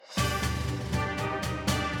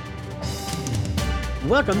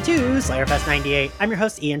Welcome to Slayerfest 98. I'm your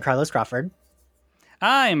host, Ian Carlos Crawford.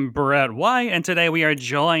 I'm Brett White, and today we are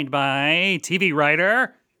joined by TV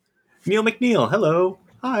writer Neil McNeil. Hello.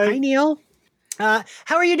 Hi, Hi. Neil. How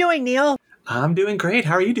are you doing, Neil? I'm doing great.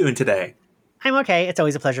 How are you doing today? I'm okay. It's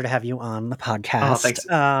always a pleasure to have you on the podcast. Oh, thanks.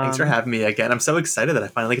 Thanks for having me again. I'm so excited that I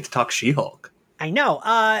finally get to talk She-Hulk. I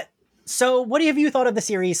know. So what have you thought of the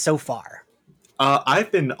series so far?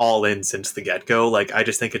 I've been all in since the get-go. Like, I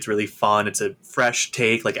just think it's really fun. It's a fresh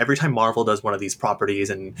take. Like, every time Marvel does one of these properties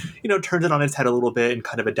and, turns it on its head a little bit and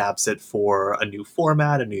kind of adapts it for a new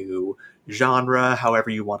format, a new genre, however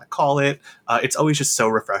you want to call it, it's always just so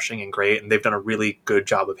refreshing and great. And they've done a really good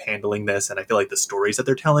job of handling this. And I feel like the stories that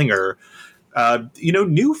they're telling are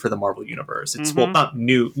new for the Marvel universe. It's well, not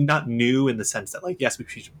new in the sense that, like, yes,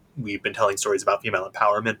 we've been telling stories about female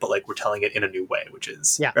empowerment, but like we're telling it in a new way, which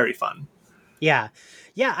is very fun. Yeah.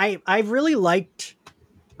 I've really liked.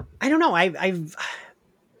 I don't know. I've.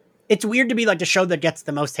 It's weird to be like the show that gets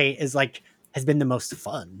the most hate has been the most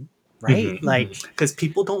fun, right? Because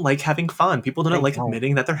people don't like having fun. People don't like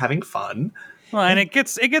admitting that they're having fun. Well, and it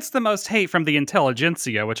gets the most hate from the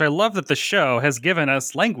intelligentsia, which I love that the show has given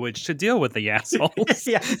us language to deal with the assholes. Because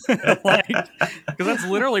that's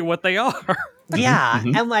literally what they are. Yeah,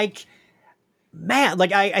 and man,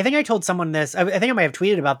 I think I told someone this. I think I might have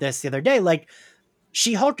tweeted about this the other day. Like,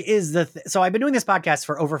 She-Hulk is so I've been doing this podcast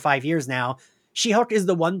for over 5 years now. She-Hulk is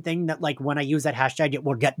the one thing that, like, when I use that hashtag, it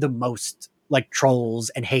will get the most, like, trolls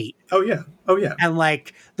and hate. Oh yeah. And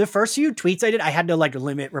like the first few tweets I did, I had to like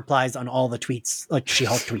limit replies on all the tweets, like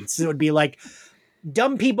She-Hulk tweets. It would be like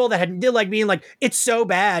dumb people that did like being like, it's so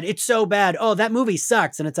bad. Oh, that movie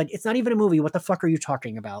sucks. And it's like, it's not even a movie. What the fuck are you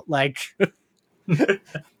talking about? Like,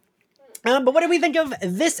 but what do we think of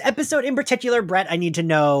this episode in particular, Brett? I need to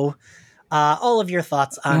know all of your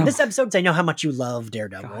thoughts on this episode, because I know how much you love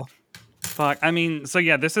Daredevil. God. Fuck. I mean, so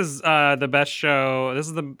yeah, this is the best show.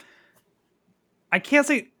 I can't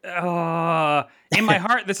say in my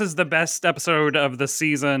heart this is the best episode of the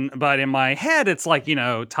season, but in my head it's like,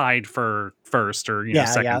 tied for first or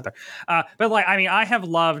second. Yeah. But like, I mean, I have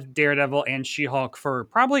loved Daredevil and She-Hulk for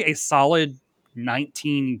probably a solid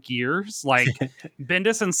 19 years. Like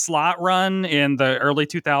Bendis and Slott run in the early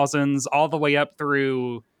 2000s all the way up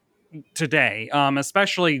through today.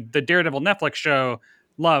 Especially the Daredevil Netflix show.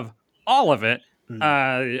 Love all of it.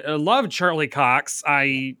 Love Charlie Cox.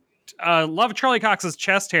 I love Charlie Cox's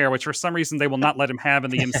chest hair, which for some reason they will not let him have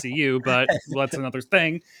in the MCU, but that's another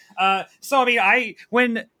thing. So I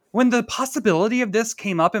mean, when the possibility of this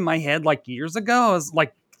came up in my head like years ago, I was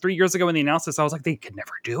like 3 years ago when they announced this, I was like, they could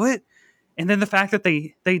never do it. And then the fact that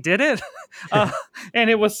they did it, and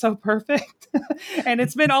it was so perfect. And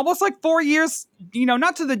it's been almost like 4 years,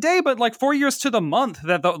 not to the day, but like 4 years to the month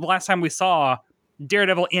that the last time we saw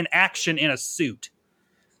Daredevil in action in a suit.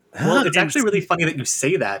 Well, it's actually really funny that you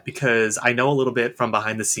say that, because I know a little bit from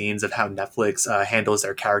behind the scenes of how Netflix handles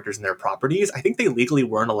their characters and their properties. I think they legally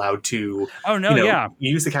weren't allowed to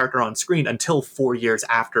use the character on screen until 4 years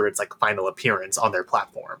after its like final appearance on their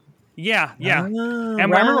platform. Yeah. Oh,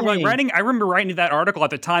 and I remember writing that article at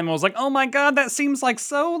the time. I was like, oh my God, that seems like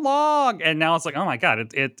so long. And now it's like, oh my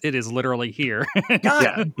God, it is literally here.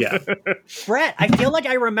 Yeah. Brett, I feel like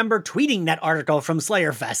I remember tweeting that article from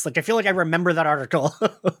Slayerfest. Like, I feel like I remember that article.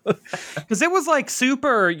 Because it was like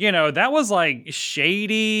super, that was like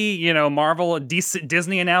shady, Marvel,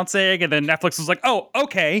 Disney announcing. And then Netflix was like, oh,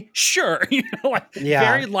 okay, sure.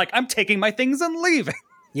 Very like, I'm taking my things and leaving.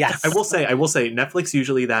 Yes. I will say Netflix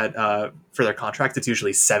usually that for their contracts, it's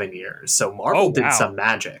usually 7 years. So Marvel did some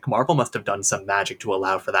magic. Marvel must have done some magic to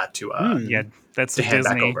allow for that to that's to hand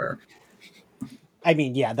Disney. back over. I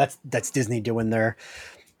mean, yeah, that's Disney doing their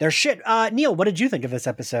shit. Neil, what did you think of this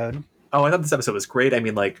episode? Oh, I thought this episode was great. I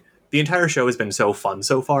mean, like, the entire show has been so fun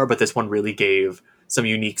so far, but this one really gave some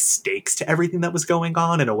unique stakes to everything that was going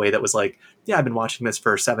on in a way that was like, yeah, I've been watching this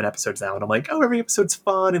for 7 episodes now, and I'm like, oh, every episode's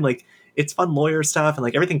fun, and like, it's fun lawyer stuff, and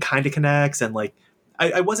like everything kind of connects, and like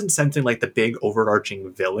I wasn't sensing like the big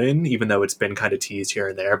overarching villain, even though it's been kind of teased here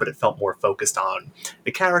and there, but it felt more focused on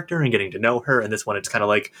the character and getting to know her. And this one, it's kind of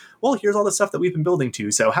like, well, here's all the stuff that we've been building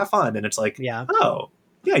to, so have fun. And it's like, oh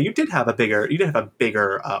yeah, you did have a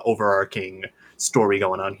bigger overarching story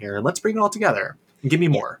going on here, and let's bring it all together and give me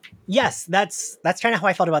more. Yes, that's kind of how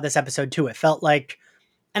I felt about this episode too. It felt like,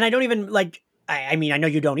 and I don't even like, I mean, I know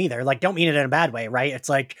you don't either, like, don't mean it in a bad way, right? It's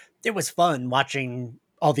like, it was fun watching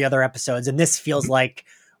all the other episodes, and this feels like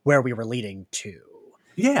where we were leading to.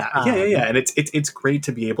 Yeah. And it's great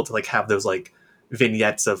to be able to like have those like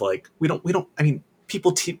vignettes of like, we don't, I mean,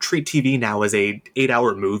 people treat TV now as a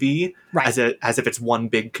 8-hour movie, Right. as if it's one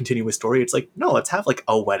big continuous story. It's like, no, let's have like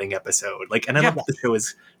a wedding episode. Like, and I love that the show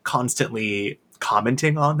is constantly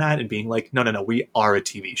commenting on that and being like, no, we are a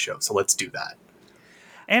TV show, so let's do that.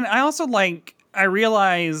 And I also I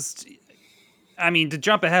realized, I mean, to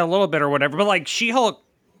jump ahead a little bit or whatever, but like She-Hulk,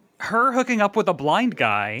 her hooking up with a blind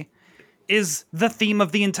guy is the theme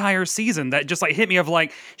of the entire season. That just like hit me of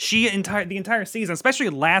like the entire season, especially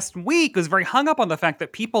last week, was very hung up on the fact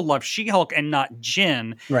that people love She-Hulk and not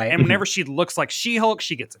Jen. Right. And whenever she looks like She-Hulk,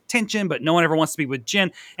 she gets attention, but no one ever wants to be with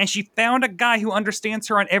Jen. And she found a guy who understands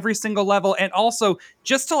her on every single level. And also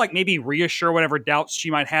just to like maybe reassure whatever doubts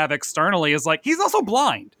she might have externally is like, he's also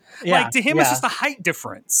blind. Yeah, Like to him, it's just a height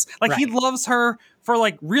difference. Like he loves her for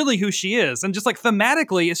like really who she is. And just like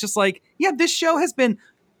thematically, it's just like, yeah, this show has been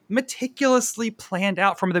meticulously planned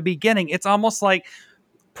out from the beginning. It's almost like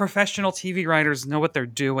professional TV writers know what they're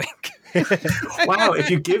doing. Wow, if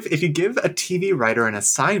you give a TV writer an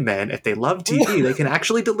assignment, if they love TV, they can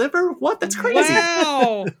actually deliver. What? That's crazy.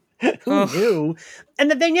 Wow. Who knew?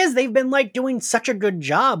 And the thing is, they've been like doing such a good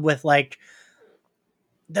job with like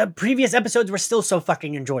the previous episodes were still so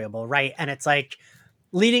fucking enjoyable, right? And it's like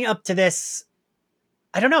leading up to this,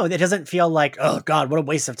 I don't know, it doesn't feel like, oh God, what a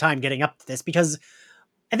waste of time getting up to this, because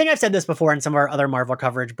I think I've said this before in some of our other Marvel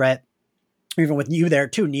coverage, Brett, even with you there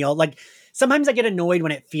too, Neil. Like sometimes I get annoyed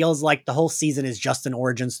when it feels like the whole season is just an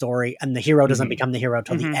origin story and the hero doesn't become the hero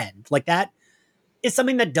till the end. Like that is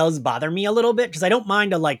something that does bother me a little bit, because I don't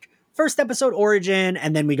mind a like first episode origin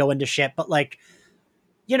and then we go into shit. But like,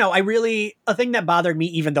 you know, a thing that bothered me,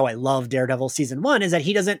 even though I love Daredevil season 1, is that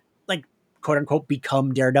he doesn't like quote unquote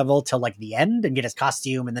become Daredevil till like the end and get his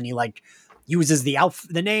costume. And then he like uses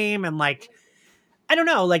the name and like, I don't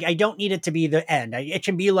know, like I don't need it to be the end. It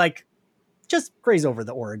can be like, just graze over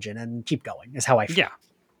the origin and keep going is how I feel. Yeah.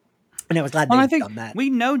 And I was glad I they've think done that. we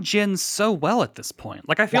know Jen so well at this point.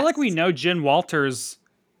 Like I feel like we know Jen Walters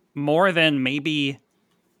more than maybe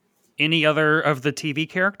any other of the TV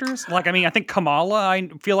characters. Like, I mean, I think Kamala, I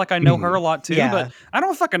feel like I know her a lot too, but I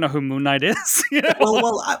don't fucking know who Moon Knight is. You know?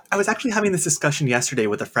 Well, I was actually having this discussion yesterday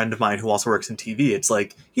with a friend of mine who also works in TV. It's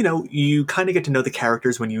like, you know, you kind of get to know the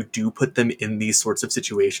characters when you do put them in these sorts of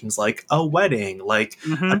situations, like a wedding, like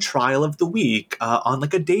a trial of the week, on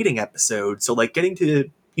like a dating episode. So like getting to,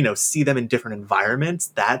 you know, see them in different environments,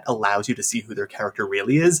 that allows you to see who their character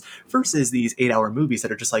really is, versus these 8-hour movies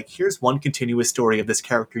that are just like, here's one continuous story of this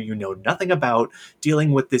character you know nothing about,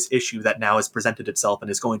 dealing with this issue that now has presented itself and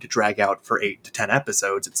is going to drag out for 8 to 10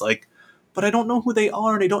 episodes. It's like, but I don't know who they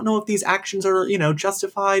are, and I don't know if these actions are, you know,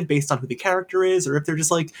 justified based on who the character is, or if they're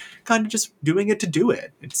just like kind of just doing it to do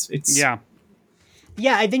it. It's yeah.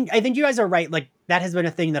 I think you guys are right. Like that has been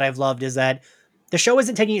a thing that I've loved, is that the show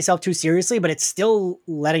isn't taking itself too seriously, but it's still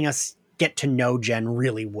letting us get to know Jen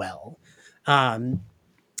really well. And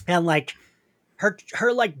like her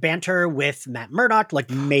like banter with Matt Murdock like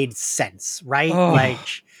made sense, right?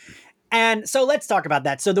 Like, and so let's talk about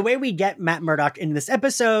that. So the way we get Matt Murdock in this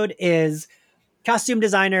episode is costume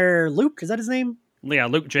designer Luke, is that his name? Yeah,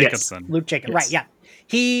 Luke Jacobson. Yes. Luke Jacobson, Yes. right, yeah.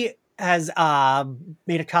 He has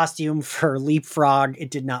made a costume for Leapfrog.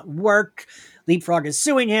 It did not work. Leapfrog is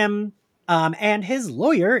suing him. And his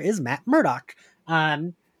lawyer is Matt Murdock.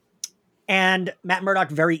 And Matt Murdock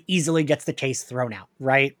very easily gets the case thrown out,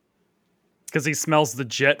 right? Because he smells the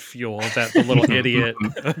jet fuel that the little idiot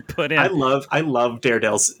put in. I love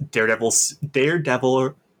Daredevil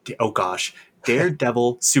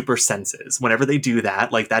super senses. Whenever they do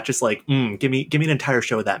that, like that, just like, give me an entire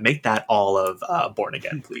show of that. Make that all of Born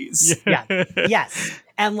Again, please. Yeah. Yes.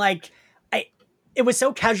 And like, it was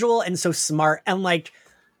so casual and so smart. And like,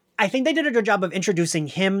 I think they did a good job of introducing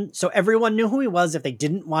him so everyone knew who he was if they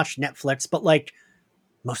didn't watch Netflix, but like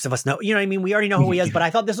most of us know, you know what I mean? We already know who he is, but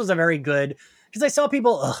I thought this was a very good, because I saw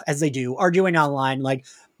people, as they do, arguing online, like,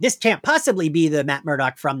 this can't possibly be the Matt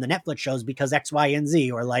Murdock from the Netflix shows because X, Y, and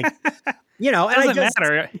Z, or like, you know, and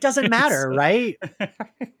it doesn't matter, right?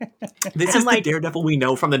 This is like the Daredevil we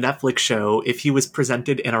know from the Netflix show if he was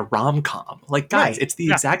presented in a rom-com. Like, guys, it's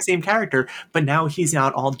the exact same character, but now he's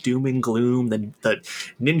not all doom and gloom, the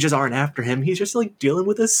ninjas aren't after him. He's just like dealing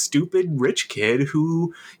with a stupid rich kid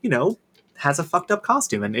who, you know, has a fucked up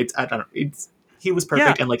costume. And he was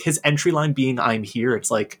perfect. And like his entry line being, "I'm here," it's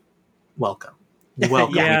like, welcome.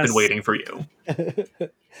 Welcome. We've been waiting for you.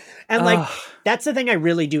 And like, that's the thing I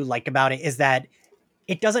really do like about it, is that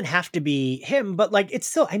it doesn't have to be him, but like, it's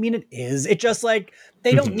still, I mean, it is. It just like,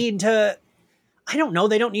 they don't need to, I don't know.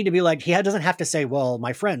 They don't need to be like, he doesn't have to say, well,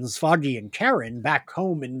 my friends Foggy and Karen back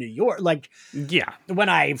home in New York. Like, Yeah. when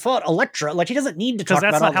I fought Elektra, like, he doesn't need to talk Because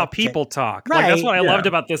that's about not how all that shit. people talk. Like, that's Right, what I yeah. loved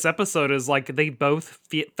about this episode is like they both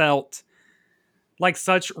felt like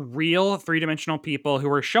such real three-dimensional people who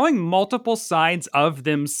were showing multiple sides of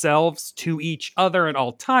themselves to each other at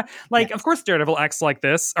all time. Like, Yeah. of course, Daredevil acts like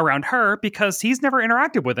this around her because he's never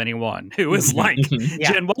interacted with anyone who is like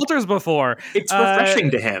Yeah. Jen Walters before. It's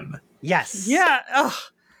refreshing to him. Yes. Yeah. Ugh.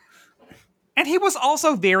 And he was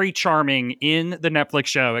also very charming in the Netflix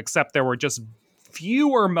show, except there were just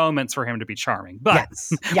fewer moments for him to be charming. But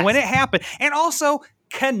Yes. Yes. when it happened, and also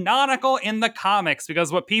canonical in the comics,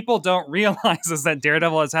 because what people don't realize is that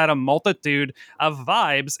Daredevil has had a multitude of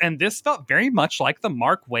vibes, and this felt very much like the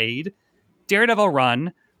Mark Waid Daredevil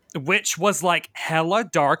run, which was like hella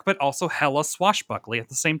dark, but also hella swashbuckly at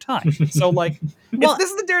the same time. So, like, Well- this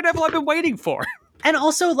is the Daredevil I've been waiting for. And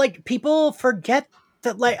also, like, people forget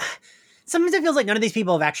that, like, sometimes it feels like none of these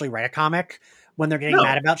people have actually read a comic when they're getting No.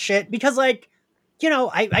 mad about shit. Because, like, you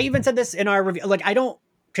know, I even said this in our review. Like, I don't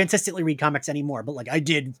consistently read comics anymore, but, like, I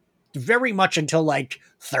did very much until, like,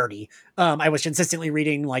 30. I was consistently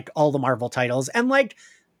reading, like, all the Marvel titles. And, like,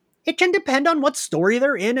 it can depend on what story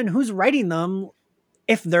they're in and who's writing them.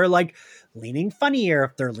 If they're, like, leaning funnier,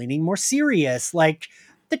 if they're leaning more serious. Like,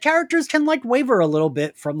 the characters can, like, waver a little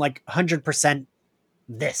bit from, like, 100%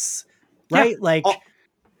 this, right? Like,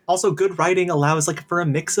 Also, good writing allows like for a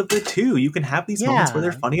mix of the two. You can have these moments where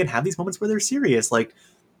they're Yeah. funny and have these moments where they're serious. Like,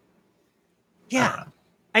 yeah.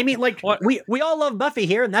 I mean, like, What- we all love Buffy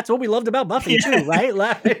here, and that's what we loved about Buffy too, right?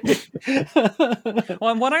 Like,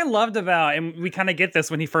 Well, and what I loved about, and we kind of get this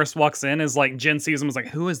when he first walks in, is like Jen sees him as like,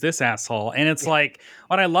 who is this asshole? And it's like,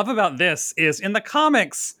 what I love about this is in the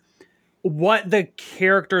comics, what the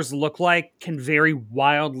characters look like can vary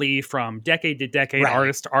wildly from decade to decade, Right.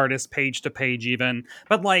 artist to artist, page to page, even.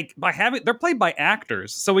 But like by having, they're played by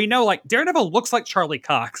actors. So we know like Daredevil looks like Charlie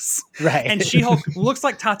Cox. right. And She-Hulk looks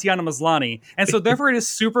like Tatiana Maslany. And so therefore it is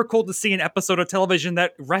super cool to see an episode of television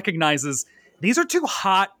that recognizes these are two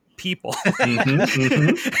hot people.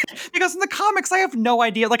 Because in the comics, I have no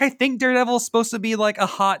idea. Like, I think Daredevil is supposed to be like a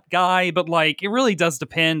hot guy, but like, it really does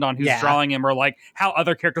depend on who's Yeah. drawing him or like how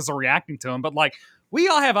other characters are reacting to him. But like, we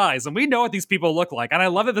all have eyes and we know what these people look like. And I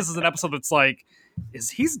love that this is an episode that's like,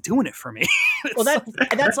 he's doing it for me. well,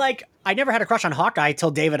 that's like, I never had a crush on Hawkeye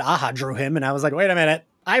till David Aja drew him, and I was like, wait a minute,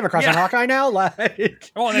 I have a crush on Yeah. Hawkeye now.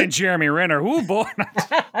 Like, Oh, and then Jeremy Renner. Ooh, boy.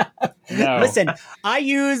 No. listen, I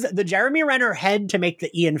use the Jeremy Renner head to make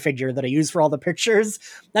the Ian figure that I use for all the pictures.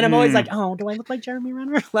 And I'm always like, oh, do I look like Jeremy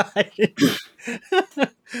Renner? Like,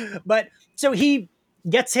 but so he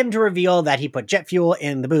gets him to reveal that he put jet fuel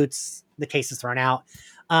in the boots. The case is thrown out.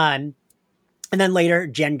 And then later,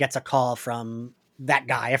 Jen gets a call from that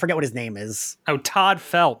guy. I forget what his name is. Oh, Todd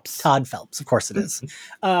Phelps. Todd Phelps. Of course it is.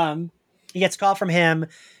 He gets a call from him,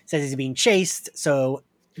 says he's being chased. So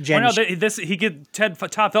Jen. Well, no,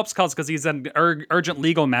 Todd Phelps calls because he's an urgent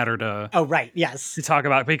legal matter to oh, right. Yes. talk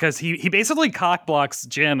about, because he basically cock blocks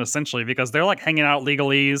Jen essentially because they're like hanging out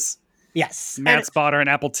legalese. Yes. Matt Spotter and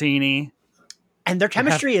Appletini. And their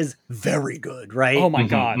chemistry is very good, right? Oh my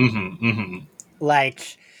god.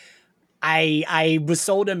 Like, I was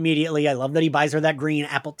sold immediately. I love that he buys her that green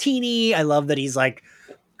Appletini. I love that he's like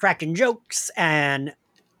cracking jokes, and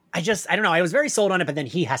I don't know. I was very sold on it, but then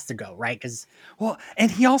he has to go, right? Because Well,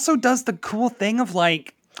 and he also does the cool thing of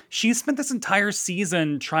like, she spent this entire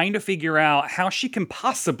season trying to figure out how she can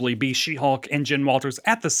possibly be She-Hulk and Jen Walters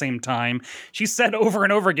at the same time. She said over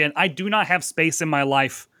and over again, I do not have space in my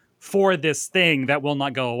life for this thing that will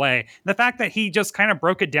not go away. The fact that he just kind of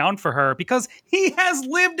broke it down for her because he has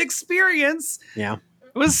lived experience yeah,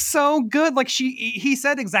 was so good. Like he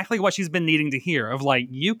said exactly what she's been needing to hear of like,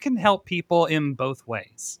 you can help people in both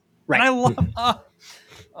ways. right. And I love,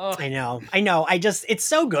 I know. It's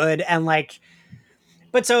so good. And like,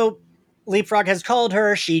 but so Leapfrog has called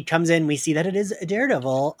her. She comes in. We see that it is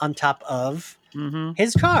Daredevil on top of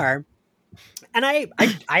his car. And I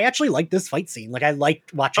actually like this fight scene. Like, I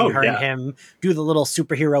liked watching her and him do the little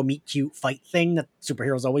superhero meet cute fight thing that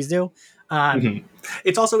superheroes always do.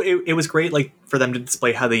 It's also it was great like for them to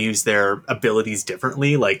display how they use their abilities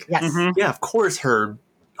differently. Like, Yes. yeah, of course her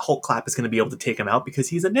Hulk clap is going to be able to take him out because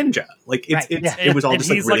he's a ninja. Like, Right, it was all and just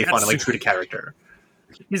like he's, really like, fun and like super- true to character.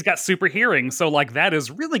 he's got super hearing, so like that is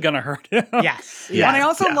really gonna hurt him. Yes. Yeah. And I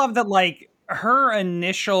also yeah. love that like her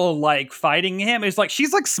initial like fighting him is like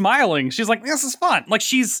she's like smiling. She's like, this is fun. Like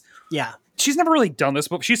she's Yeah. never really done this,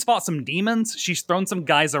 but she's fought some demons. She's thrown some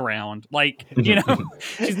guys around. Like, you know,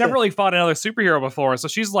 she's never really fought another superhero before. So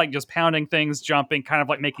she's like just pounding things, jumping, kind of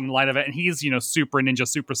like making light of it. And he's, you know, super ninja,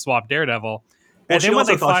 super swap Daredevil. Well, And she then when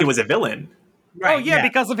also they thought he find- was a villain. Oh yeah,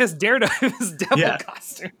 because of his Daredevil, his devil Yeah.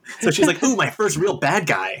 costume. So she's like, ooh, my first real bad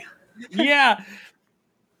guy. Yeah,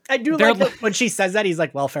 I do They're like that when she says that, he's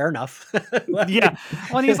like, well, fair enough. yeah.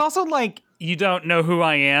 Well, and he's also like, you don't know who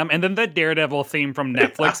I am, and then the Daredevil theme from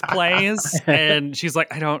Netflix plays, and she's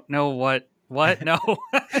like, I don't know what. No.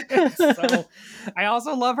 So, I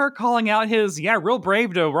also love her calling out his real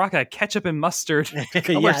brave to rock a ketchup and mustard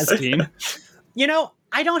color Yes. scheme. You know,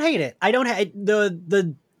 I don't hate it. I don't hate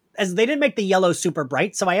the as they didn't make the yellow super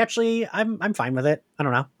bright, so I'm fine with it. I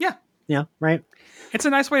don't know. Yeah. Yeah, right. It's a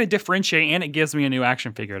nice way to differentiate, and it gives me a new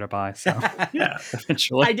action figure to buy. So Yeah.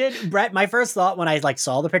 eventually, I did, Brett. My first thought when I like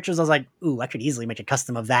saw the pictures, I was like, "Ooh, I could easily make a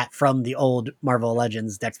custom of that from the old Marvel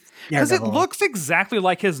Legends." That's because it looks exactly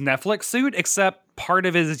like his Netflix suit, except part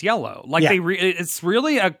of it is yellow. Like it's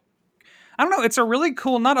really a, I don't know, it's a really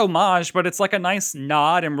cool, not homage, but it's like a nice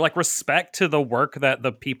nod and like respect to the work that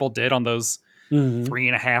the people did on those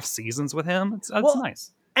 3.5 seasons with him. It's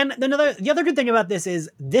nice. And the other good thing about this is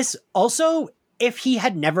this also, if he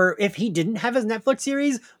didn't have his Netflix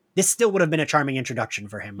series, this still would have been a charming introduction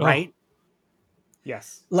for him, right?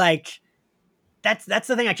 Yes. Like that's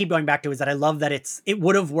the thing I keep going back to, is that I love that it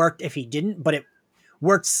would have worked if he didn't, but it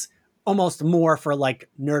works almost more for like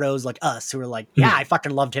nerdos like us who are like, yeah, I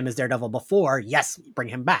fucking loved him as Daredevil before. Yes, bring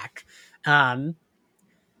him back. I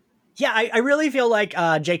really feel like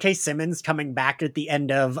J.K. Simmons coming back at the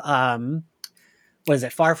end of what is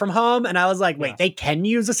it, Far From Home? And I was like, wait, they can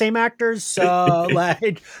use the same actors? So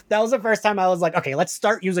like that was the first time I was like, okay, let's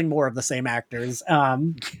start using more of the same actors.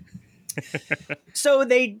 So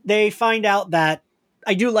they find out that,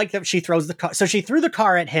 I do like that she throws the car. So she threw the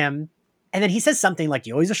car at him, and then he says something like,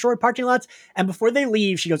 you always destroy parking lots. And before they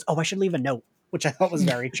leave, she goes, oh, I should leave a note, which I thought was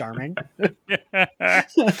very charming.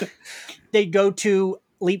 They go to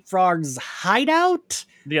Leapfrog's hideout.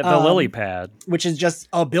 The lily pad, which is just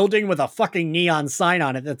a building with a fucking neon sign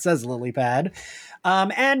on it that says lily pad.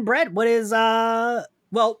 And Brett, what is,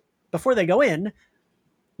 before they go in,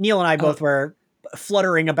 Neil and I both were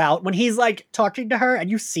fluttering about when he's like talking to her and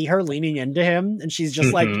you see her leaning into him and she's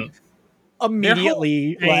just like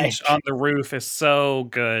immediately like on the roof is so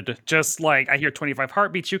good. Just like I hear 25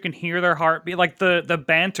 heartbeats, you can hear their heartbeat. Like the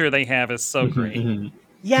banter they have is so great.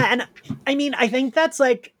 Yeah, and I mean, I think that's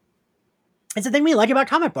like, it's the thing we like about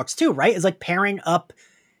comic books too, right? Is like pairing up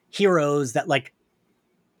heroes that like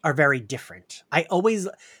are very different.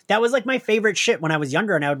 That was like my favorite shit when I was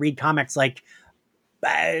younger and I would read comics like,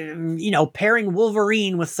 pairing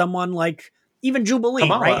Wolverine with someone like even Jubilee,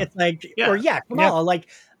 Kamala. right? It's like, Kamala. Yeah. Like,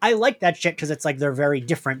 I like that shit because it's like they're very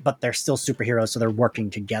different, but they're still superheroes, so they're working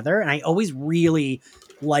together. And I always really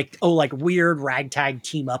liked, weird ragtag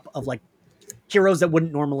team up of like heroes that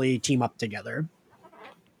wouldn't normally team up together.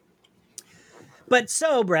 But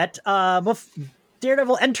so, Brett,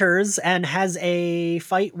 Daredevil enters and has a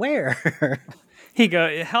fight where? He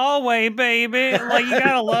goes, hallway, baby. Like, you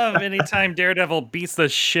gotta love anytime Daredevil beats the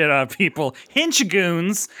shit out of people. Hinch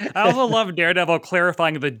goons. I also love Daredevil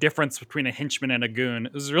clarifying the difference between a henchman and a goon.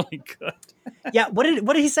 It was really good. Yeah, what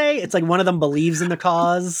did he say? It's like one of them believes in the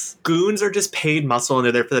cause. Goons are just paid muscle and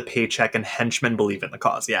they're there for the paycheck, and henchmen believe in the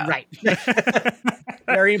cause. Yeah. Right.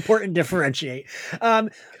 Very important to differentiate.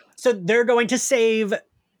 So they're going to save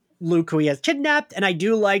Luke, who he has kidnapped. And I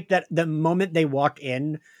do like that the moment they walk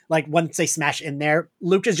in, like once they smash in there,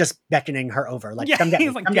 Luke is just beckoning her over. Like, come get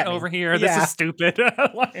me, like, come get me. over here. This is stupid.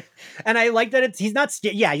 And I like that he's not,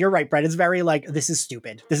 yeah, you're right, Brett. It's very like, this is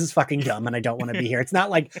stupid. This is fucking dumb. And I don't want to be here. It's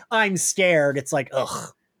not like I'm scared. It's like,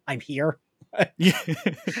 ugh, I'm here.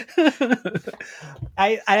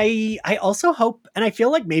 I also hope, and I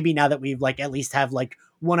feel like maybe now that we've like at least have like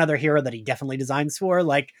one other hero that he definitely designs for,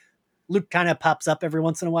 like Luke kind of pops up every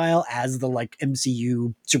once in a while as the like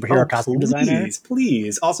MCU superhero costume designer.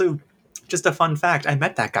 Please. Also, just a fun fact: I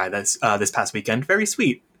met that guy this past weekend. Very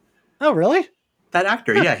sweet. Oh, really? That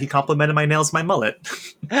actor, yeah, he complimented my nails, my mullet.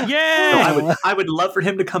 Yeah. So I would love for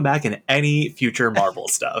him to come back in any future Marvel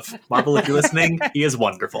stuff. Marvel, if you're listening, he is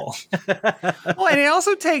wonderful. Well, and it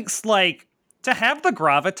also takes like to have the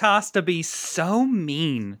gravitas to be so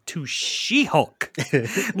mean to She-Hulk,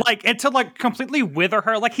 like, and to like completely wither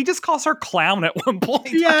her. Like, he just calls her clown at one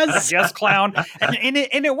point. Yes. Yes, clown. And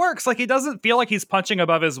it works. Like, he doesn't feel like he's punching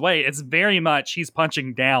above his weight. It's very much he's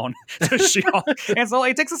punching down to She-Hulk. And so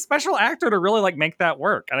it takes a special actor to really like make that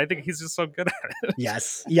work. And I think he's just so good at it.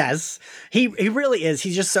 Yes. He really is.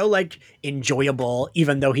 He's just so like enjoyable,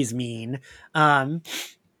 even though he's mean.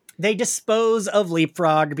 They dispose of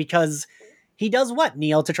Leapfrog because he does what,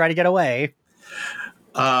 Neil, to try to get away?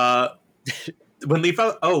 When he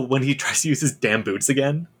tries to use his damn boots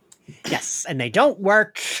again. Yes, and they don't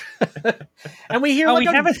work. And we hear Oh, like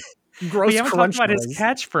we haven't gross talked crunch about his noise.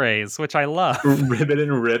 catchphrase, which I love. Ribbit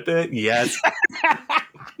and rip it. Yes.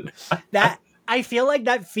 That I feel like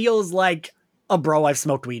that feels like a bro I've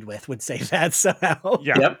smoked weed with would say that somehow.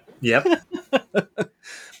 Yeah. Yep.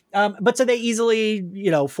 But so they easily,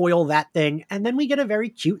 foil that thing, and then we get a very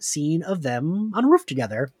cute scene of them on a roof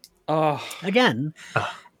together Oh, again. Ugh.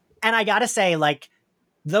 And I gotta say, like,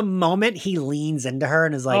 the moment he leans into her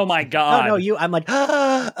and is like, oh my "Oh god. no, you," I'm like,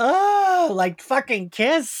 oh, like fucking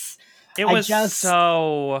kiss. It I was just-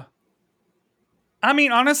 so. I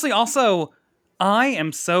mean, honestly, also, I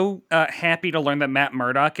am so happy to learn that Matt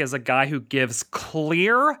Murdock is a guy who gives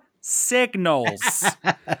clear signals.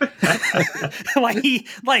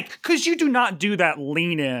 Because you do not do that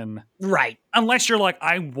lean in Right. unless you're like,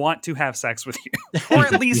 I want to have sex with you, or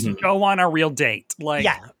at least go on a real date. Like,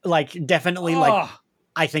 Yeah. Like, definitely, like, ugh.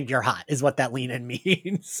 I think you're hot is what that lean in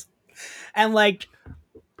means. And like,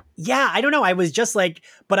 yeah, I don't know. I was just like,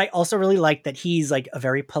 but I also really like that he's like a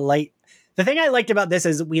very polite. The thing I liked about this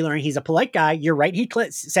is we learn he's a polite guy. You're right. He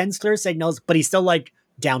sends clear signals, but he's still like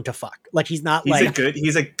down to fuck. Like he's not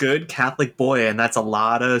He's a good Catholic boy, and that's a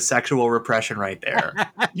lot of sexual repression right there.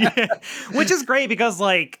 Yeah, which is great because,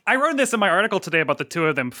 like, I wrote this in my article today about the two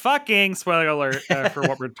of them fucking. Spoiler alert for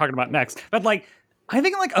what we're talking about next. But like, I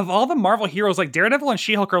think like of all the Marvel heroes, like Daredevil and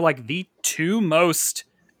She-Hulk are like the two most.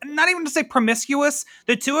 Not even to say promiscuous.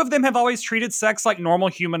 The two of them have always treated sex like normal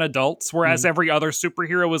human adults, whereas every other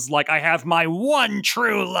superhero is like, I have my one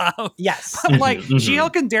true love. Yes. But like, Mhm.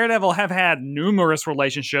 She-Hulk and Daredevil have had numerous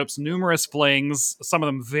relationships, numerous flings, some of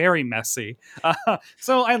them very messy.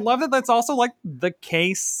 So I love that that's also like the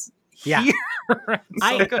case Yeah. here.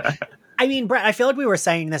 So good. I mean, Brett, I feel like we were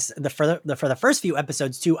saying this for the first few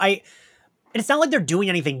episodes too. It's not like they're doing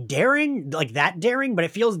anything daring, like that daring, but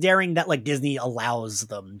it feels daring that like Disney allows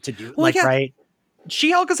them to do, Well, like, yeah. right?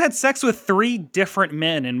 She-Hulk has had sex with 3 different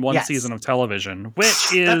men in one Yes. season of television,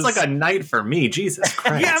 which is That's like a night for me. Jesus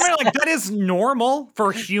Christ. yeah, I mean, like that is normal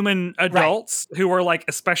for human adults who are like,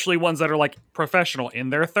 especially ones that are like professional in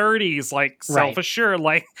their 30s, like Right. self-assured,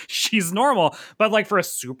 like she's normal. But like for a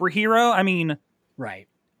superhero, I mean, Right.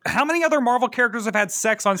 how many other Marvel characters have had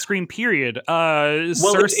sex on screen? Period.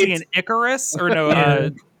 Cersei it's- and Icarus, or no? Yeah.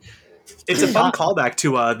 It's a fun callback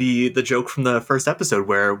to the joke from the first episode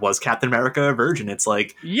where was Captain America a virgin? It's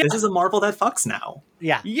like, Yeah. this is a Marvel that fucks now.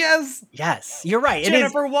 Yeah. Yes, Yes. You're right. It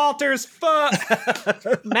Jennifer Walters. Fuck.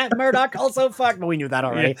 is Matt Murdock also fucked, but we knew that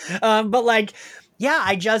already. But like,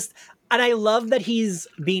 yeah, and I love that he's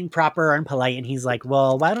being proper and polite, and he's like,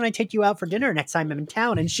 well, why don't I take you out for dinner next time I'm in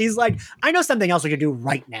town? And she's like, I know something else we could do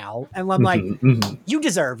right now. And I'm like, Mhm, mhm. you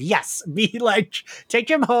deserve, yes. Be like, take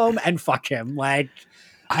him home and fuck him. Like,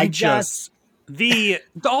 I just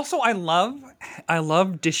also I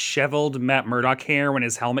love disheveled Matt Murdock hair when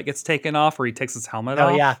his helmet gets taken off, or he takes his helmet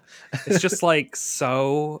off. oh yeah. It's just like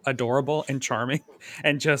so adorable and charming,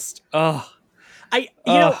 and just I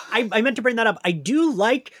meant to bring that up. I do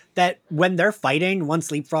like that when they're fighting, once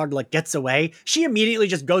Leapfrog like gets away, she immediately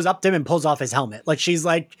just goes up to him and pulls off his helmet. Like she's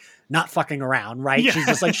like not fucking around, right? Yeah. She's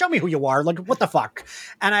just like, show me who you are. Like, what the fuck?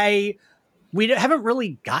 And we haven't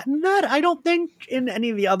really gotten that, I don't think, in any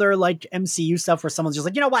of the other like MCU stuff where someone's just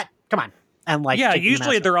like, you know what? Come on. And like, yeah. taking the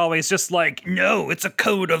Usually mask they're always just like, no, it's a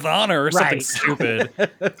code of honor or something Right. stupid.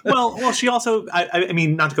 Well, she also, I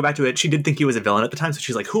mean, not to go back to it, she did think he was a villain at the time, so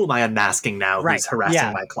she's like, who am I unmasking now Right. who's harassing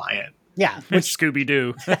Yeah. my client? yeah. Which Scooby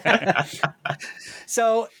Doo.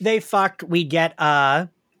 So they fuck. We get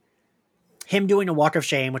him doing a walk of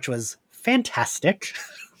shame, which was fantastic.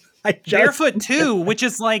 I just, Barefoot too, which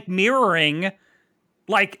is like mirroring.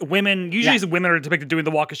 Like women, usually women are depicted doing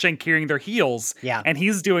the walk of shame carrying their heels. Yeah. And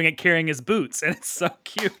he's doing it carrying his boots. And it's so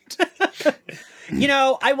cute.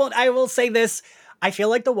 I will say this. I feel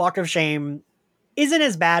like the walk of shame isn't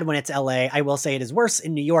as bad when it's LA. I will say it is worse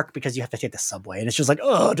in New York because you have to take the subway. And it's just like,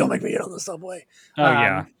 oh, don't make me get on the subway. Oh,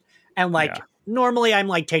 yeah. And like, Yeah. normally I'm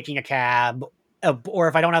like taking a cab. Or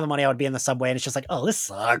if I don't have the money, I would be in the subway, and it's just like, oh, this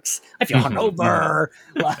sucks. I feel hungover.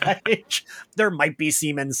 Like there might be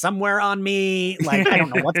semen somewhere on me. Like I don't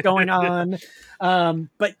know what's going on.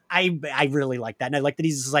 But I really like that, and I like that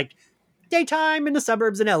he's just like daytime in the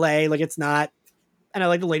suburbs in LA. Like it's not. And I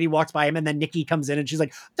like the lady walks by him, and then Nikki comes in, and she's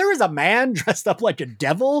like, "There is a man dressed up like a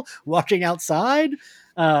devil walking outside."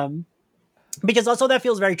 Because also that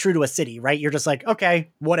feels very true to a city, right? You're just like, okay,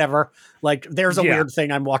 whatever. Like there's a Yeah. weird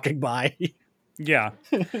thing I'm walking by. Yeah.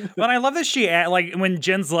 But I love that she, like, when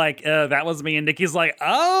Jen's like, that was me, and Nikki's like,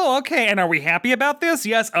 oh, okay. And are we happy about this?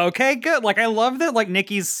 Yes. Okay, good. Like, I love that, like,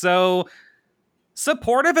 Nikki's so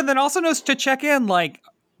supportive and then also knows to check in, like,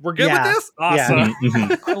 we're good Yeah. with this? Yeah. Awesome.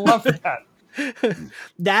 Mhm. I love that.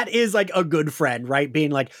 That is like a good friend, right?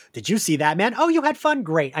 Being like, did you see that, man? Oh, you had fun?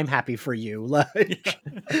 Great. I'm happy for you. Like,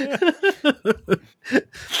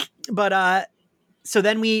 but so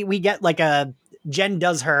then we get like Jen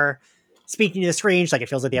does her speaking to the screen. She's like, it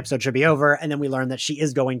feels like the episode should be over. And then we learn that she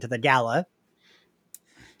is going to the gala.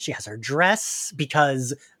 She has her dress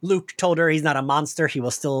because Luke told her he's not a monster. He will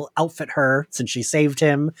still outfit her since she saved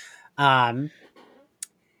him. And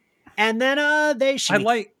then I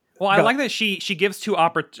like that she gives two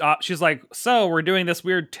she's like, so we're doing this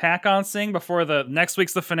weird tack on thing before the next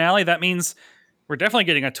week's the finale. That means we're definitely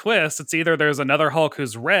getting a twist. It's either there's another Hulk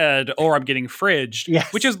who's red or I'm getting fridged,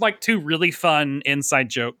 Yes. which is like two really fun inside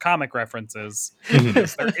joke comic references.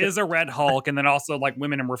 Mhm. There is a red Hulk, and then also like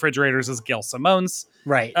Women in Refrigerators is Gail Simone's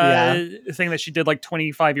right. thing that she did like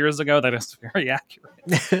 25 years ago. That is very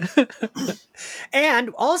accurate. And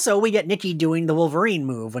also we get Nikki doing the Wolverine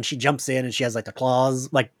move when she jumps in and she has like the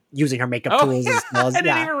claws, like using her makeup tools as claws. I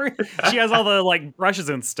didn't even she has all the like brushes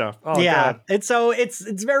and stuff. Oh, yeah. God. And so it's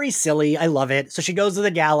very silly. I love it. So she goes to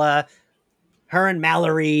the gala. Her and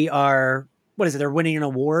Mallory are, what is it? They're winning an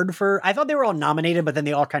award for, I thought they were all nominated, but then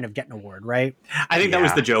they all kind of get an award, right? I think that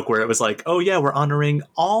was Yeah. the joke where it was like, oh yeah, we're honoring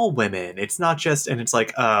all women. It's not just, and it's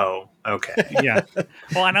like, oh, okay. Yeah.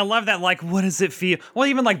 Well, and I love that. Like, what does it feel? Well,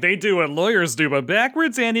 even like they do what lawyers do, but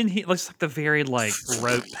backwards and in here, looks like the very like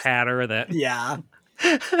rote patter that. Yeah.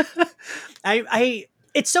 I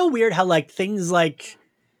it's so weird how like things like,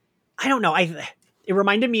 I don't know. It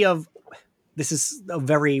reminded me of, this is a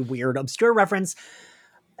very weird, obscure reference.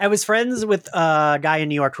 I was friends with a guy in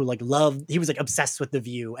New York who like he was like obsessed with The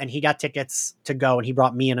View, and he got tickets to go and he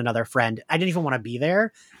brought me and another friend. I didn't even want to be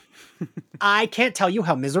there. I can't tell you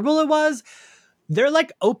how miserable it was. Their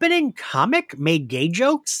like opening comic made gay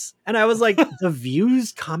jokes. And I was like, The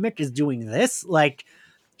View's comic is doing this? Like,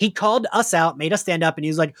 he called us out, made us stand up, and he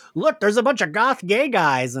was like, look, there's a bunch of goth gay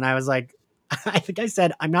guys. And I was like, I think I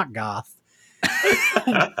said, I'm not goth.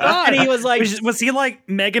 And he was like, was he like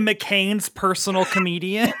Meghan McCain's personal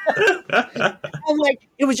comedian? I'm like,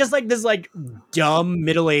 it was just like this like dumb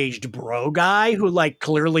middle-aged bro guy who like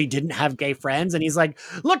clearly didn't have gay friends, and he's like,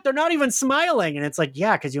 look, they're not even smiling. And it's like,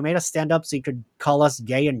 yeah, because you made us stand up so you could call us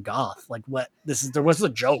gay and goth. Like, what? There was a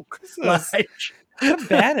joke. Like,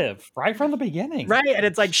 Combative right from the beginning. right? And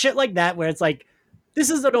it's like shit like that where it's like,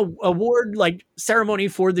 this is an award like ceremony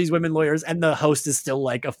for these women lawyers, and the host is still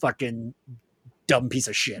like a fucking dumb piece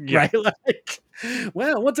of shit, Yeah. right? Like,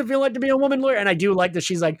 well, what's it feel like to be a woman lawyer? And I do like that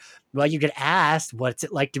she's like, well, you get asked what's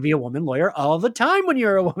it like to be a woman lawyer all the time when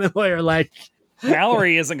you're a woman lawyer. Like,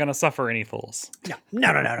 Mallory isn't going to suffer any fools.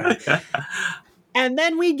 no. And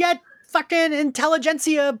then we get fucking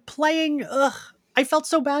Intelligentsia playing. I felt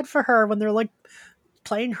so bad for her when they're like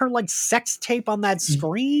playing her like sex tape on that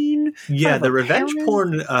screen. Yeah, of the her revenge parents.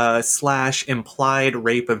 porn / implied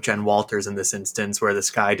rape of Jen Walters in this instance, where this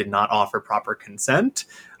guy did not offer proper consent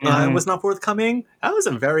and was not forthcoming. That was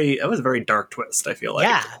a very dark twist, I feel like.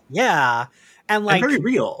 Yeah. And like, and very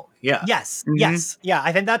real. Yeah. yes, Mhm. yes. Yeah,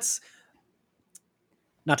 I think that's,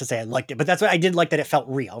 not to say I liked it, but that's what I did like, that it felt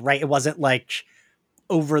real, right? It wasn't like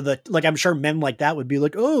over the, like, I'm sure men like that would be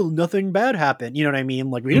like, oh, nothing bad happened. You know what I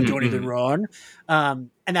mean? Like, we didn't do anything wrong. And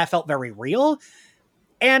that felt very real.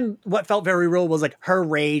 And what felt very real was like her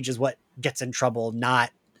rage is what gets in trouble,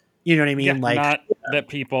 not, you know what I mean? Yeah, like, not that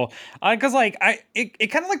people, because like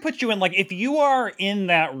it kind of like puts you in like, if you are in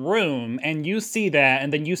that room and you see that,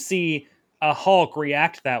 and then you see a Hulk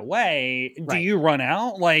react that way, do Right. you run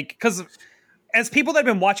out? Like, because as people that have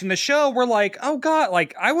been watching the show, we're like, oh god,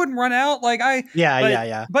 like I wouldn't run out. Like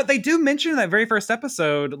yeah. But they do mention in that very first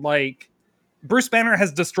episode, like Bruce Banner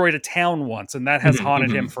has destroyed a town once, and that has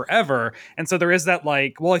haunted him forever. And so there is that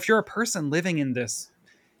like, well, if you're a person living in the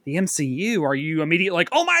MCU, are you immediately like,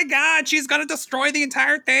 oh my god, she's gonna destroy the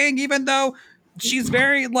entire thing, even though she's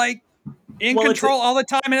very like in control all the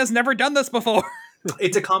time and has never done this before?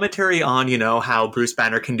 It's a commentary on, how Bruce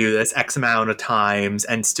Banner can do this X amount of times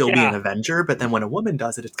and still be an Avenger. But then when a woman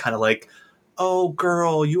does it, it's kind of like, oh,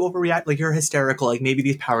 girl, you overreact. Like, you're hysterical. Like, maybe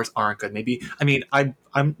these powers aren't good. Maybe, I'm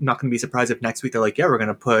not going to be surprised if next week they're like, yeah, we're going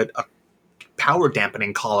to put a power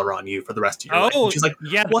dampening collar on you for the rest of your life. And she's like,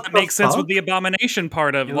 yeah, what that the makes sense fuck? with the abomination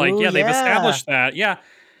part of like, Oh, they've yeah. established that. Yeah.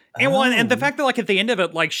 And and the Oh. fact that like at the end of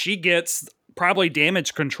it, like she gets probably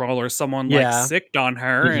damage control or someone like Yeah. sicked on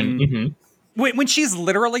her. And when she's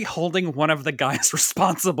literally holding one of the guys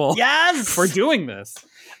responsible Yes! for doing this.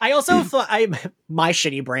 I also thought my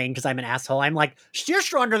shitty brain, because I'm an asshole. I'm like, you're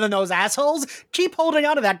stronger than those assholes. Keep holding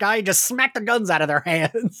on to that guy and just smack the guns out of their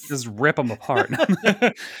hands. Just rip them apart.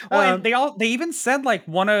 Well, and they even said like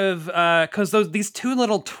one of because these two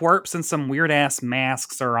little twerps and some weird ass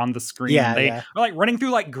masks are on the screen. They are like running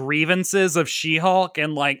through like grievances of She-Hulk,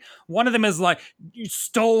 and like one of them is like, you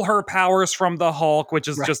stole her powers from the Hulk, which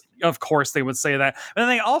is just, of course they would say that. But then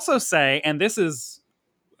they also say, and this is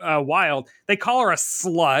wild, they call her a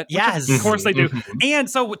slut. Yes, of course they do. And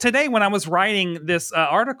so today when I was writing this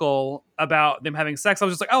article about them having sex, I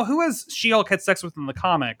was just like, oh, who has She-Hulk had sex with in the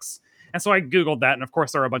comics? And so I Googled that, and of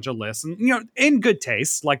course there are a bunch of lists, and in good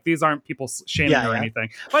taste, like these aren't people shaming or anything.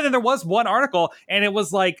 But then there was one article, and it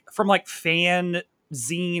was like from like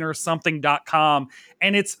fanzine or something.com,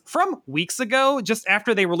 and it's from weeks ago, just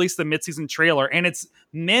after they released the midseason trailer, and it's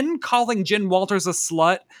men calling Jen Walters a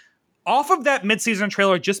slut off of that midseason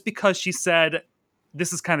trailer just because she said,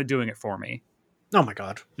 this is kind of doing it for me. Oh my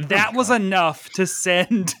God. That was enough to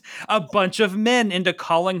send a bunch of men into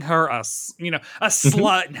calling her a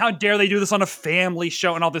slut. And how dare they do this on a family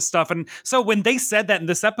show and all this stuff. And so when they said that in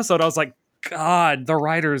this episode, I was like, God, the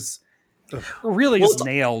writers really just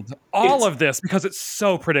nailed all of this because it's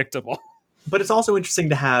so predictable. But it's also interesting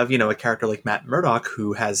to have, a character like Matt Murdock,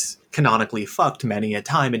 who has canonically fucked many a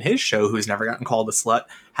time in his show, who's never gotten called a slut,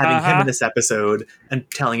 having him in this episode and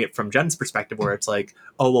telling it from Jen's perspective, where it's like,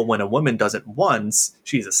 oh, well, when a woman does it once,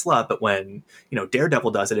 she's a slut. But when, Daredevil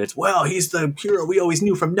does it, it's, well, he's the hero we always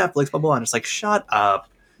knew from Netflix, blah, blah, blah. And it's like, shut up.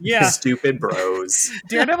 Yeah. Stupid bros.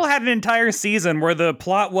 Daredevil had an entire season where the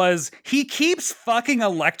plot was he keeps fucking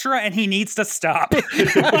Elektra and he needs to stop.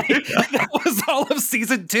 That was all of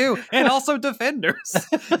season 2, and also Defenders.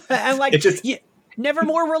 And like, never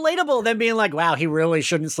more relatable than being like, wow, he really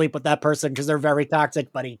shouldn't sleep with that person because they're very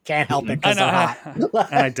toxic, but he can't help it because they're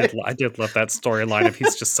hot. I did love that storyline of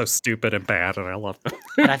he's just so stupid and bad, and I love it.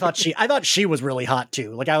 And I thought she was really hot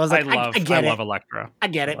too. Like I was like, I love Elektra. I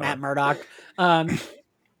get it, Matt Murdock.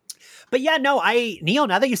 But yeah, no, Neil,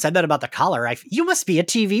 now that you said that about the collar, you must be a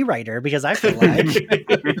TV writer, because I feel like...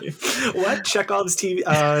 What? Chekhov's TV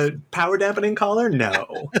power dampening collar?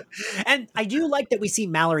 No. And I do like that we see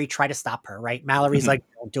Mallory try to stop her, right? Mallory's like,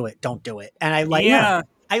 don't do it. And I like,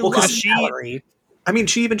 I love Mallory. I mean,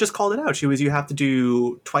 she even just called it out. She was, you have to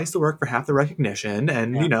do twice the work for half the recognition,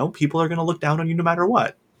 and, people are going to look down on you no matter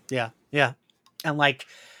what. Yeah, yeah. And like,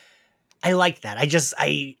 I like that.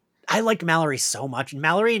 I like Mallory so much.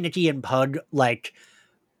 Mallory, Nikki, and Pug, like,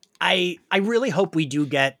 I really hope we do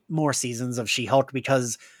get more seasons of She-Hulk,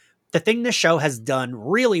 because the thing this show has done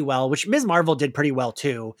really well, which Ms. Marvel did pretty well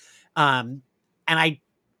too, and I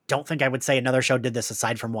don't think I would say another show did this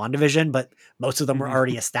aside from WandaVision, but most of them were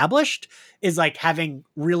already established, is like having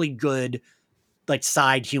really good like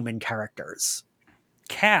side human characters.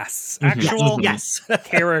 Casts, actual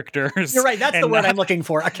characters. You're right. That's the word I'm looking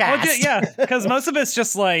for. A cast. Well, yeah, because most of it's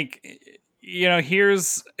just like,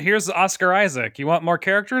 here's Oscar Isaac. You want more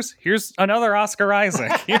characters? Here's another Oscar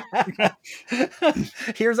Isaac.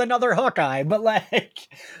 Here's another Hawkeye. But like,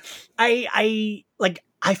 I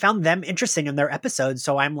found them interesting in their episodes,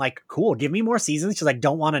 so I'm like, cool, give me more seasons, because I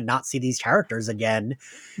don't want to not see these characters again.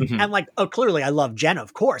 And like, oh, clearly I love Jen,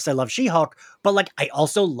 of course. I love She-Hulk, but like, I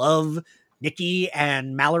also love Nikki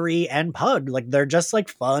and Mallory and Pug. Like, they're just like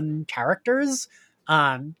fun characters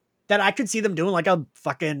that I could see them doing like a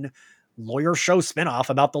fucking lawyer show spinoff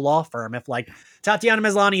about the law firm. If like Tatiana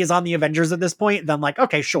Maslany is on the Avengers at this point, then I'm like,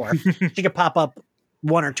 okay, sure. She could pop up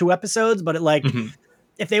 1 or 2 episodes, but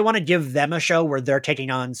if they want to give them a show where they're taking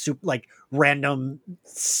on like random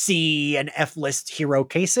C and F list hero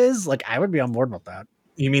cases, like I would be on board with that.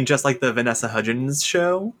 You mean just like the Vanessa Hudgens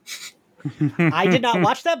show? I did not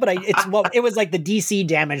watch that, but it was like the DC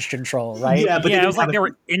Damage Control, right? Yeah, but it was like they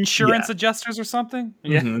were insurance adjusters or something.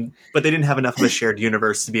 Yeah, but they didn't have enough of a shared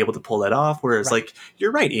universe to be able to pull that off. Whereas, like,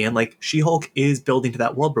 you're right, Ian. Like, She-Hulk is building to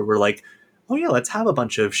that world where we're like, oh yeah, let's have a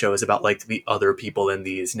bunch of shows about like the other people in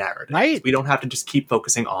these narratives. Right. We don't have to just keep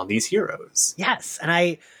focusing on these heroes. Yes, and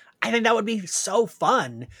I think that would be so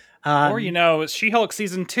fun. Or She-Hulk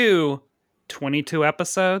season 2. 22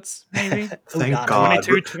 episodes, maybe. Thank God.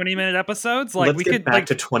 22 20-minute episodes. Like, let's we get could back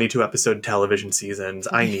to 22 episode television seasons.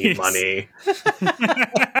 I need money.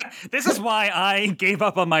 This is why I gave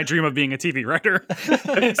up on my dream of being a TV writer.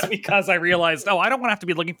 It's because I realized, I don't want to have to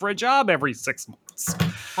be looking for a job every 6 months.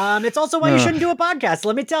 It's also why you shouldn't do a podcast,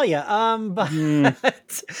 let me tell you.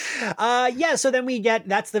 So then we get,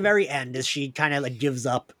 that's the very end, as she kind of like gives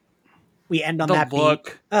up. We end on that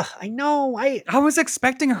look. Beat. I know. I was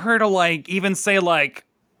expecting her to like even say like,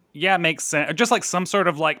 yeah, it makes sense, or just like some sort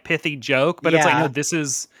of like pithy joke, but it's like, no, this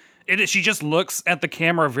is She just looks at the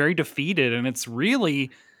camera very defeated, and it's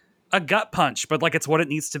really a gut punch, but like it's what it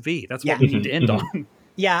needs to be. That's what we need to end on.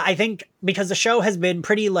 Yeah, I think because the show has been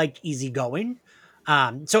pretty like easygoing,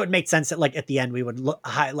 so it makes sense that like at the end we would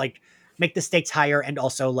make the stakes higher and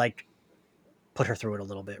also like put her through it a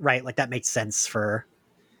little bit, right? Like that makes sense for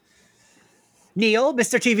Neil,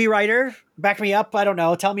 Mr. TV writer. Back me up. I don't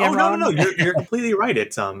know. Tell me I'm wrong. No. You're completely right.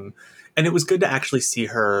 It's and it was good to actually see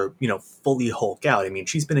her, fully Hulk out. I mean,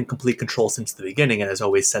 she's been in complete control since the beginning and has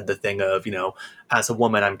always said the thing of, as a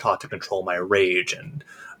woman, I'm taught to control my rage. And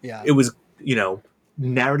it was,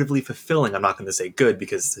 narratively fulfilling. I'm not going to say good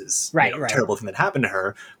because this terrible thing that happened to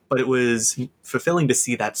her, but it was fulfilling to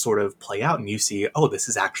see that sort of play out. And you see, oh, this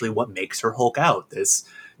is actually what makes her Hulk out. This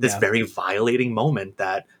very violating moment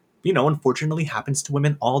that, unfortunately happens to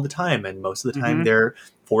women all the time. And most of the time they're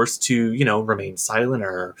forced to, remain silent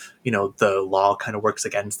or, the law kind of works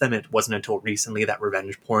against them. It wasn't until recently that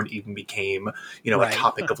revenge porn even became, a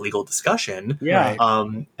topic of legal discussion. Yeah.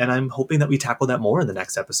 And I'm hoping that we tackle that more in the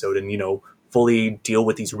next episode and, fully deal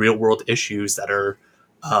with these real world issues that are,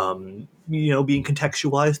 being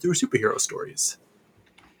contextualized through superhero stories.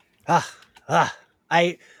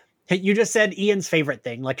 You just said Ian's favorite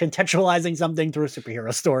thing, like contextualizing something through a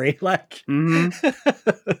superhero story. Like,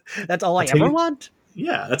 that's all I ever want.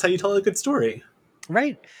 Yeah, that's how you tell a good story.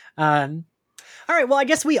 Right. All right. Well, I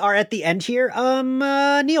guess we are at the end here.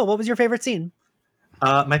 Neil, what was your favorite scene?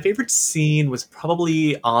 My favorite scene was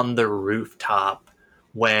probably on the rooftop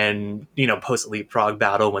when, post Leapfrog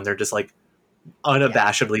battle, when they're just like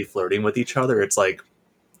unabashedly flirting with each other. It's like,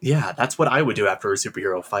 yeah, that's what I would do after a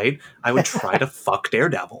superhero fight. I would try to fuck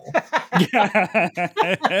Daredevil.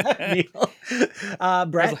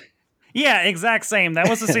 Brett? Yeah, exact same. That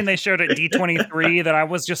was the scene they showed at D23 that I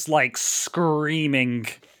was just like screaming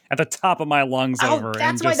at the top of my lungs over.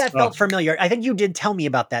 That's why that felt familiar. I think you did tell me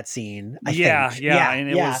about that scene. And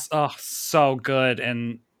it was so good.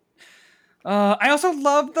 And I also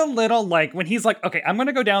love the little, like, when he's like, okay, I'm going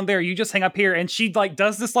to go down there. You just hang up here. And she, like,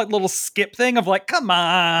 does this, like, little skip thing of, like, come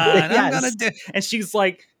on. Yes. I'm going to do. And she's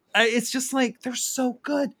like, it's just like, they're so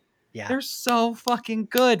good. Yeah. They're so fucking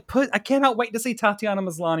good. I cannot wait to see Tatiana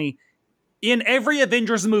Maslany in every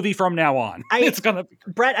Avengers movie from now on. It's going to be.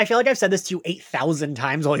 Brett, I feel like I've said this to you 8,000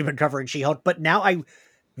 times while we've been covering She-Hulk. But now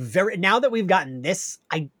now that we've gotten this,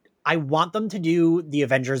 I want them to do the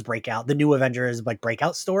Avengers breakout, the new Avengers, like,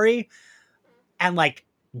 breakout story. And like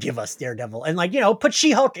give us Daredevil and like, put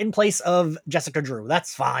She-Hulk in place of Jessica Drew.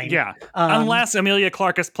 That's fine. Yeah. Unless Emilia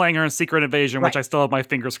Clarke is playing her in Secret Invasion, which I still have my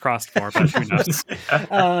fingers crossed for, but who knows?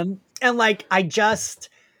 And like,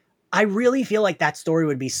 I really feel like that story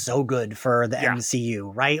would be so good for the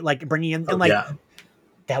MCU, right? Like bringing in,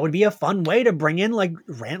 that would be a fun way to bring in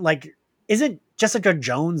isn't Jessica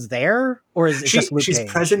Jones there? Or is it just Luke Cage? She's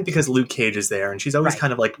present because Luke Cage is there, and she's always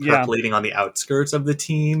kind of like percolating on the outskirts of the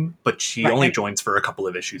team, but she only joins for a couple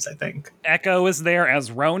of issues, I think. Echo is there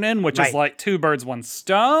as Ronan, which is like two birds, one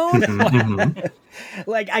stone.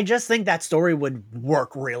 Like, I just think that story would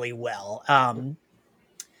work really well.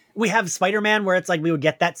 We have Spider-Man where it's like we would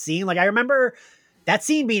get that scene. Like, I remember that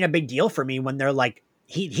scene being a big deal for me when they're like,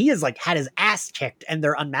 he is like had his ass kicked and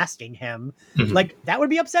they're unmasking him. Like, that would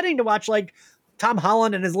be upsetting to watch, like, Tom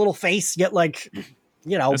Holland and his little face get like,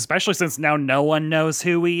 especially since now no one knows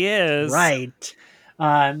who he is. Right.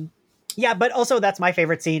 Yeah, but also that's my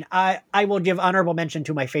favorite scene. I will give honorable mention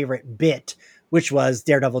to my favorite bit, which was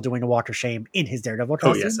Daredevil doing a walk of shame in his Daredevil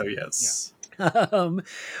costume. Oh yes. Yeah.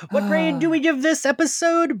 What grade do we give this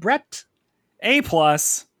episode, Brett? A+.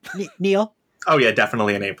 Neil? Oh yeah,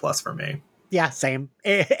 definitely an A+ for me. Yeah, same.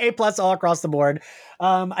 A+ all across the board.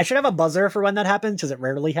 I should have a buzzer for when that happens because it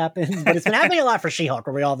rarely happens, but it's been happening a lot for She-Hulk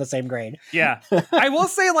where we all have the same grade. Yeah. I will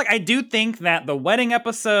say, like, I do think that the wedding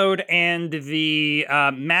episode and the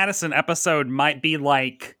Madison episode might be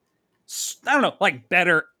like, I don't know, like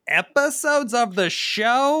better episodes of the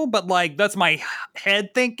show, but like that's my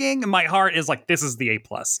head thinking. My heart is like, this is the A+.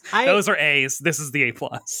 Those are A's. This is the A+.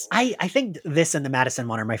 I think this and the Madison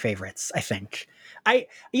one are my favorites, I think.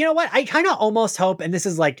 You know what? I kind of almost hope, and this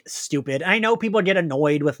is like stupid. I know people get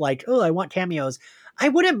annoyed with like, oh, I want cameos. I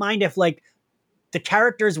wouldn't mind if like the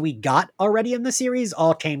characters we got already in the series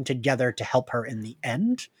all came together to help her in the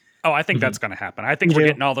end. Oh, I think that's going to happen. I think we're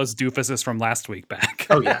getting all those doofuses from last week back.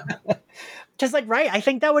 Oh yeah. Just like, right. I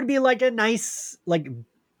think that would be like a nice like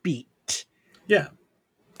beat. Yeah.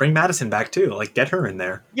 Bring Madison back too. Like, get her in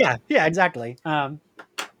there. Yeah, exactly. All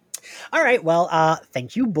right. Well,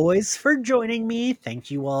 thank you, boys, for joining me.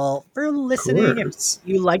 Thank you all for listening. If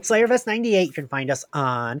you like Slayerfest 98, you can find us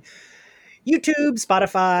on YouTube,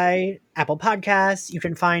 Spotify, Apple Podcasts. You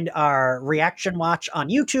can find our reaction watch on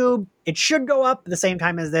YouTube. It should go up at the same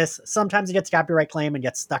time as this. Sometimes it gets copyright claim and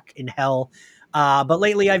gets stuck in hell. But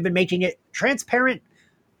lately I've been making it transparent.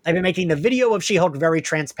 I've been making the video of She-Hulk very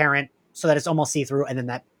transparent so that it's almost see-through, and then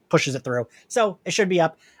that pushes it through. So it should be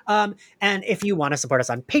up. And if you want to support us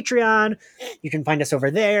on Patreon, you can find us over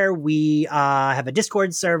there. We have a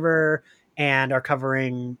Discord server and are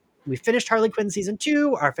covering... We finished Harley Quinn season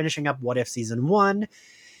 2, are finishing up What If season 1.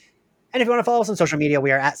 And if you want to follow us on social media,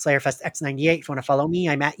 we are at SlayerFestX98. If you want to follow me,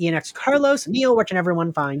 I'm at ENX Carlos. Neil, where can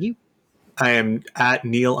everyone find you? I am at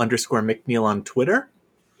Neil_McNeil on Twitter.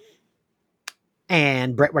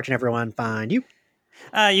 And Brett, where can everyone find you?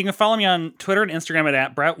 You can follow me on Twitter and Instagram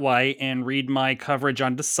at Brett White and read my coverage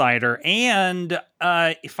on Decider. And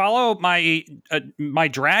follow my my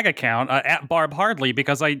drag account at Barb Hardley,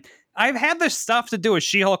 because I've had this stuff to do with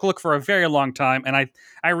She-Hulk look for a very long time, and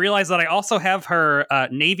I realized that I also have her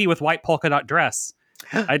navy with white polka dot dress.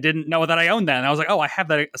 I didn't know that I owned that, and I was like, oh, I have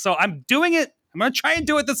that. So I'm doing it. I'm going to try and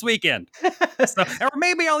do it this weekend. Or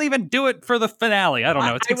maybe I'll even do it for the finale. I don't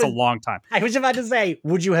know. It takes a long time. I was about to say,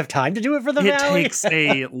 would you have time to do it for the finale? It takes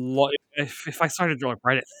a lot. If I started like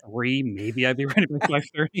right at 3, maybe I'd be ready by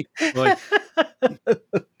 5:30.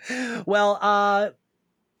 Well,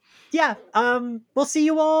 yeah. We'll see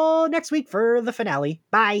you all next week for the finale.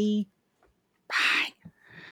 Bye.